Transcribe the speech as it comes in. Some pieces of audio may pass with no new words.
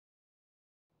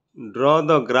Draw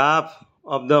the graph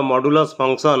of the modulus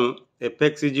function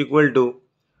fx is equal to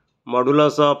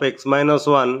modulus of x minus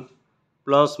 1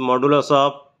 plus modulus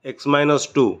of x minus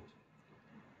 2.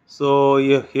 So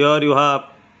here you have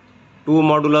two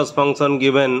modulus function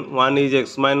given. One is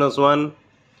x minus 1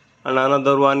 and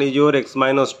another one is your x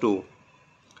minus 2.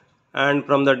 And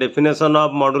from the definition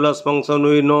of modulus function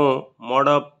we know mod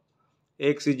of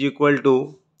x is equal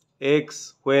to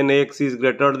x when x is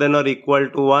greater than or equal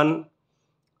to 1.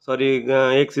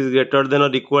 X is greater than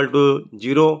or equal to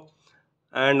 0,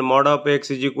 and mod of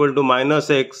x is equal to minus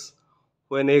x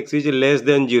when x is less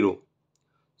than 0.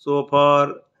 So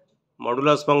for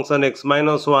modulus function x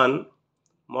minus 1,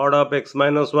 mod of x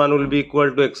minus 1 will be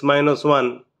equal to x minus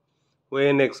 1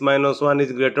 when x minus 1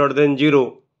 is greater than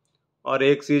 0 or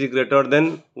x is greater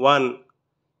than 1,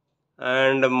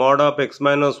 and mod of x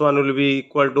minus 1 will be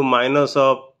equal to minus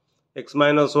of x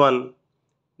minus 1,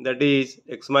 that is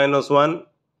x minus 1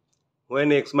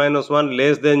 when x minus 1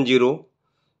 less than 0.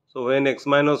 So when x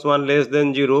minus 1 less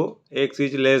than 0, x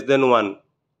is less than 1.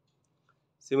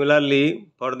 Similarly,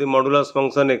 for the modulus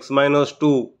function x minus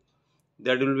 2,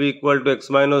 that will be equal to x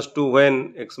minus 2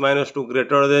 when x minus 2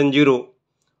 greater than 0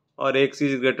 or x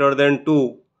is greater than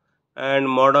 2, and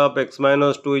mod of x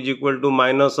minus 2 is equal to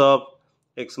minus of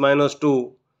x minus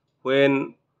 2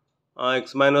 when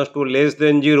x minus 2 less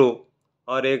than 0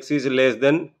 or x is less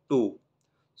than 2.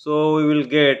 So we will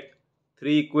get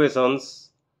three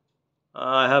equations.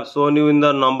 I have shown you in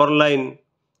the number line.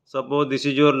 Suppose this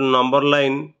is your number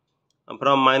line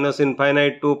from minus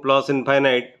infinite to plus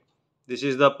infinite. This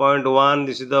is the point 1,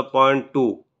 this is the point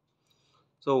 2.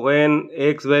 So when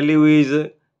x value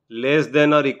is less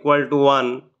than or equal to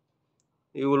 1,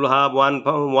 you will have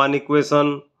one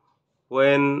equation.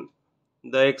 When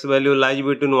the x value lies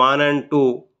between 1 and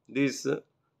 2, this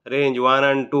range 1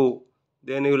 and 2,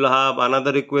 then you will have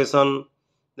another equation.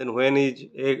 Then when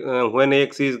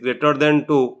x is greater than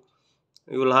 2,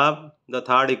 you will have the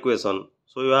third equation.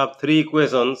 So you have three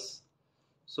equations.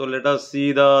 So let us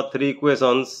see the three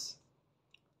equations.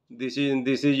 These are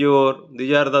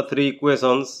the three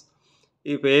equations.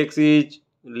 If x is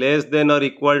less than or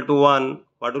equal to 1,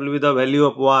 what will be the value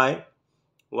of y?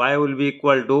 Y will be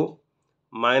equal to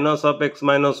minus of x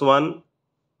minus 1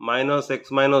 minus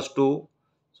x minus 2.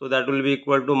 So that will be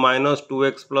equal to minus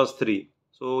 2x plus 3.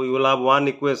 So you will have one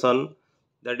equation,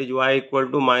 that is y equal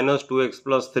to minus 2x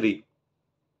plus 3.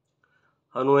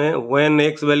 And when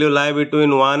x value lie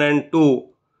between 1 and 2,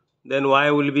 then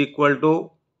y will be equal to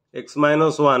x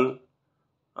minus 1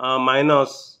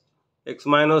 minus x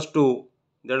minus 2,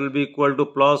 that will be equal to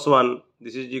plus 1.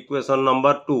 This is equation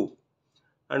number 2.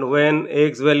 And when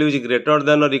x value is greater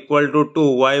than or equal to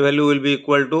 2, y value will be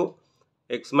equal to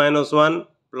x minus 1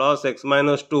 plus x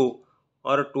minus 2,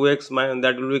 or 2x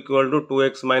that will be equal to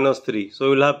 2x minus 3. So you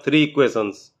will have three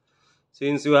equations.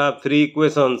 Since you have three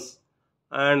equations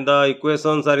and the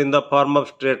equations are in the form of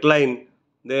straight line,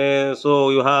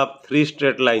 so you have three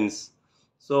straight lines.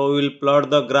 So we will plot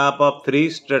the graph of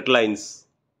three straight lines.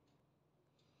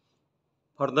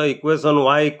 For the equation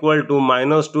y equal to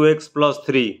minus 2x plus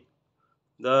 3,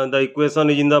 the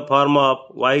equation is in the form of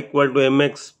y equal to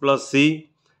mx plus c.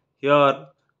 Here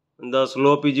the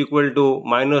slope is equal to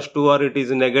minus 2 or it is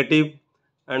negative,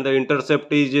 and the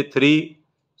intercept is 3.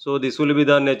 So this will be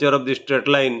the nature of the straight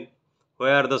line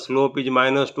where the slope is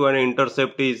minus 2 and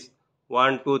intercept is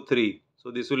 1, 2, 3. So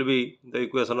this will be the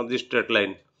equation of the straight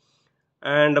line.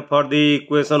 And for the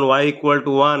equation y equal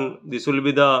to 1, this will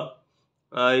be the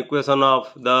equation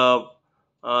of the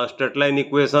straight line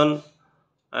equation,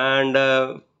 and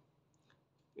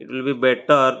it will be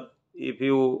better if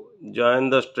you join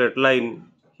the straight line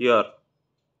here.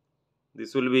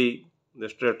 This will be the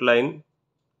straight line.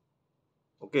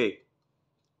 Okay,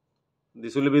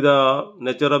 this will be the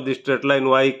nature of the straight line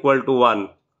y equal to 1.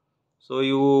 So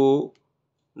you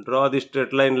draw the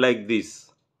straight line like this.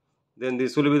 Then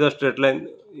this will be the straight line.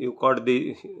 You got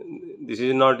this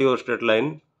is not your straight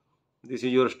line, this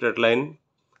is your straight line,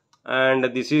 and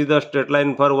this is the straight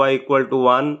line for y equal to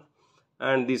 1,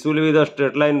 and this will be the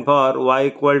straight line for y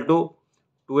equal to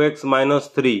 2x minus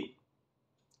 3,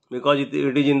 because it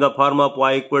is in the form of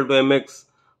y equal to mx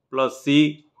plus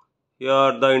c.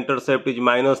 Here the intercept is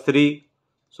minus 3,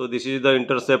 so this is the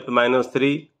intercept minus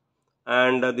 3,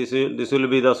 and this will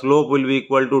be the slope will be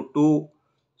equal to 2.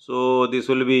 So this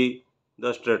will be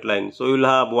the straight line. So you will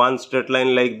have one straight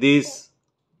line like this,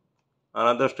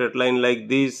 another straight line like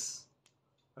this,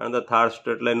 and the third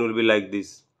straight line will be like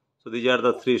this. So these are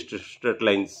the three straight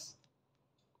lines.